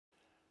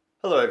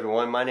Hello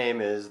everyone, my name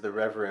is the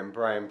Reverend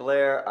Brian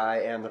Blair.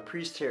 I am the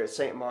priest here at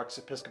St. Mark's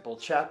Episcopal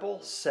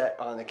Chapel, set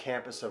on the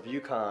campus of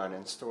UConn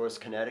in Storrs,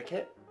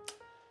 Connecticut.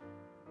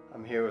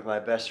 I'm here with my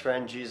best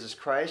friend, Jesus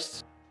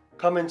Christ,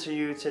 coming to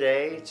you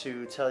today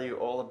to tell you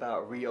all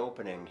about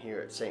reopening here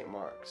at St.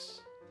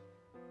 Mark's.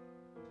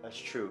 That's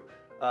true.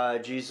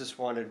 Jesus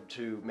wanted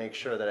to make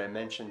sure that I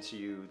mentioned to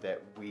you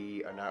that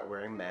we are not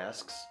wearing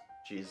masks,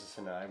 Jesus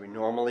and I. We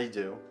normally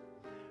do,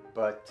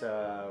 but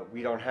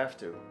we don't have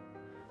to.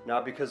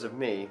 Not because of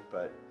me,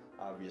 but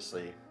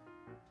obviously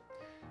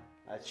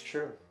that's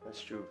true.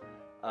 That's true.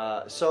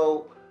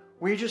 So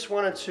we just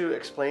wanted to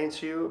explain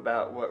to you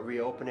about what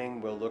reopening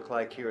will look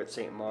like here at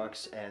St.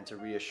 Mark's and to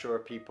reassure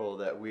people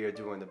that we are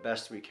doing the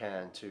best we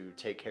can to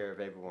take care of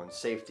everyone's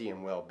safety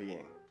and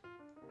well-being.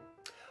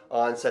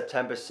 On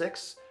September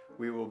 6th,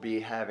 we will be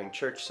having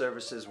church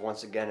services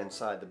once again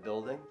inside the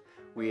building.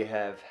 We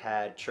have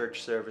had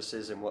church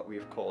services in what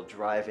we've called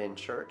drive-in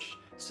church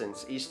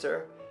since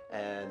Easter,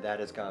 and that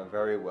has gone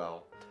very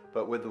well.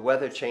 But with the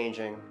weather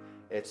changing,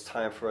 it's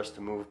time for us to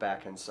move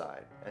back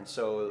inside. And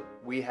so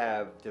we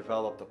have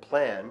developed a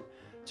plan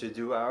to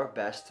do our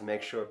best to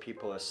make sure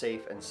people are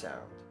safe and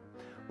sound.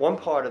 One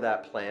part of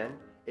that plan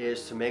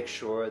is to make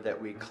sure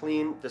that we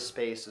clean the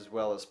space as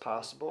well as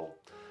possible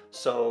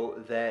so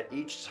that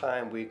each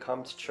time we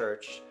come to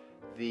church,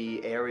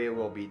 the area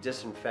will be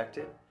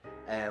disinfected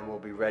and will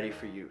be ready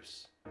for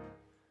use.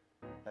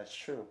 That's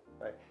true,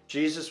 right?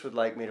 Jesus would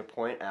like me to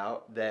point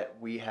out that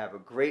we have a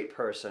great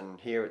person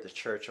here at the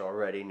church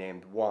already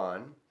named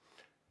Juan.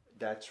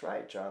 That's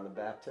right, John the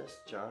Baptist,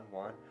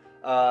 Juan.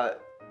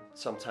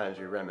 Sometimes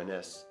we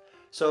reminisce.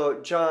 So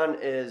John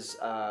is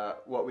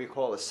what we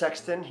call a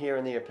sexton here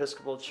in the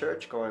Episcopal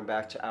Church, going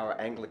back to our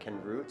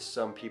Anglican roots.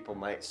 Some people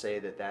might say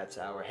that that's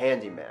our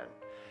handyman.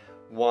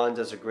 Juan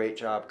does a great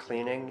job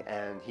cleaning,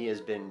 and he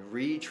has been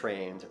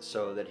retrained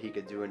so that he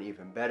could do an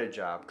even better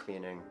job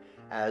cleaning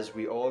as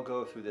we all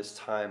go through this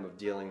time of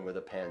dealing with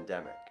a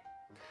pandemic.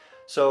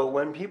 So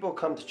when people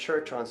come to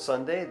church on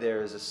Sunday,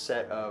 there is a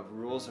set of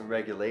rules and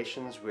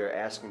regulations we're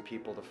asking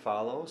people to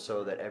follow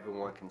so that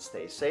everyone can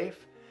stay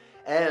safe.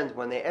 And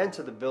when they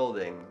enter the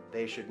building,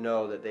 they should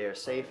know that they are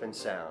safe and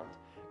sound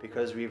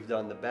because we've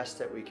done the best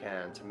that we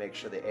can to make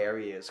sure the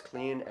area is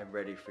clean and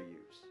ready for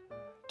use.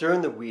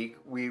 During the week,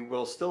 we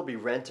will still be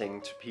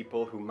renting to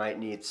people who might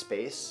need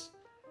space.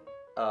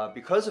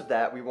 Because of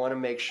that, we want to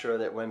make sure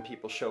that when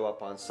people show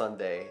up on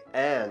Sunday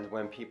and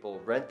when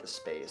people rent the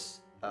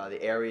space,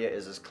 the area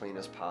is as clean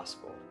as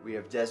possible. We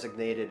have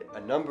designated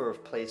a number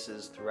of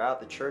places throughout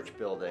the church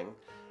building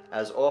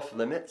as off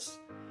limits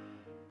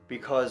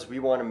because we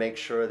want to make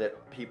sure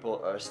that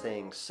people are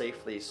staying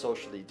safely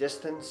socially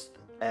distanced,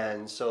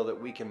 and so that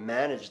we can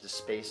manage the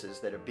spaces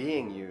that are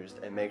being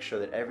used and make sure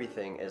that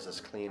everything is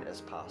as clean as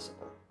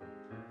possible.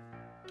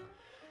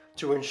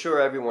 To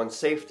ensure everyone's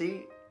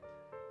safety,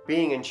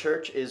 being in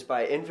church is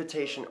by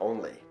invitation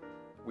only.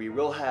 We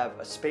will have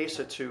a space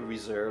or two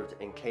reserved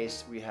in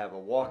case we have a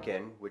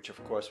walk-in, which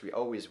of course we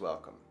always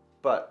welcome.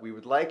 But we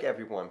would like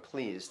everyone,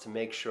 please, to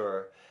make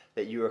sure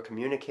that you are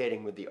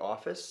communicating with the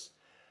office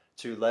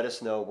to let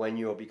us know when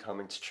you will be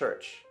coming to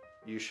church.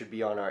 You should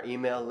be on our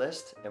email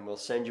list and we'll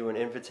send you an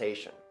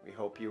invitation. We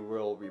hope you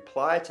will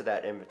reply to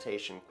that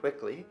invitation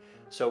quickly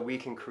so we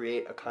can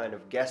create a kind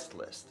of guest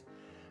list.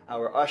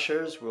 Our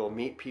ushers will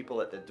meet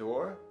people at the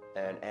door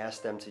and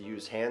ask them to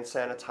use hand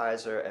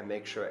sanitizer and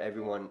make sure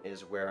everyone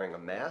is wearing a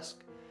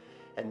mask.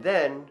 And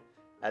then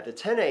at the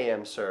 10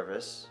 a.m.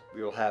 service,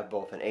 we will have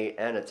both an 8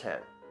 and a 10.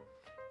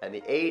 And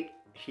the 8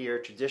 here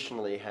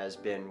traditionally has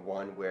been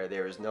one where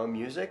there is no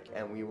music,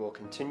 and we will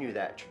continue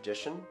that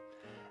tradition.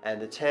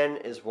 And the 10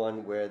 is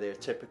one where there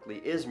typically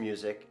is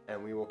music,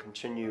 and we will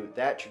continue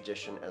that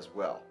tradition as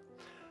well.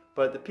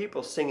 But the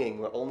people singing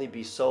will only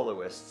be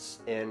soloists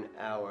in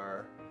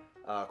our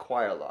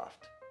choir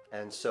loft.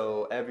 And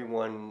so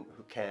everyone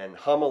who can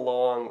hum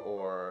along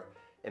or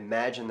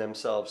imagine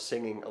themselves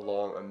singing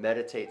along or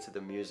meditate to the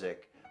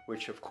music,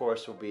 which of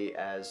course will be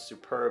as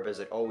superb as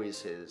it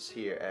always is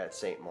here at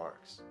St.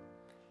 Mark's.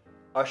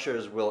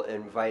 Ushers will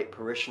invite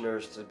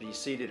parishioners to be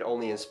seated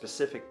only in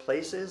specific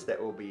places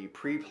that will be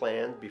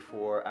pre-planned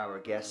before our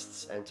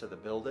guests enter the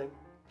building.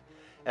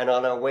 And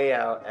on our way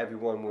out,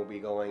 everyone will be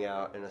going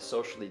out in a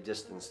socially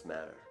distanced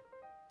manner.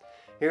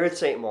 Here at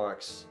St.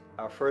 Mark's,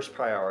 our first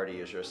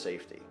priority is your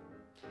safety.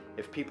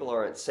 If people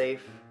aren't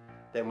safe,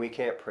 then we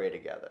can't pray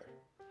together.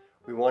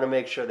 We want to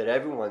make sure that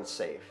everyone's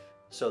safe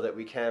so that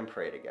we can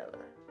pray together.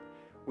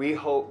 We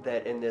hope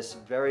that in this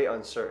very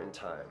uncertain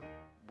time,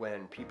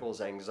 when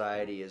people's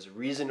anxiety is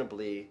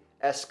reasonably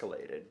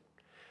escalated,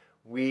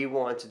 we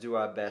want to do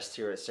our best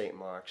here at St.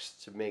 Mark's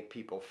to make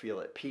people feel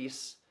at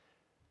peace,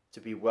 to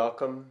be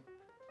welcome,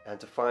 and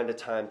to find a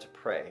time to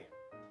pray.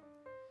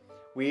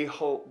 We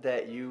hope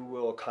that you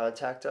will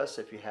contact us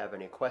if you have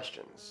any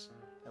questions.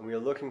 And we are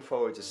looking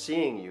forward to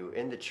seeing you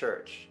in the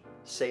church,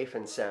 safe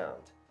and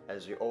sound,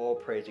 as we all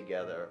pray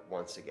together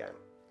once again.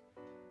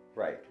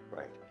 Right.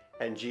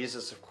 And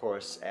Jesus, of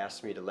course,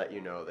 asked me to let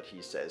you know that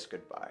he says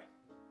goodbye.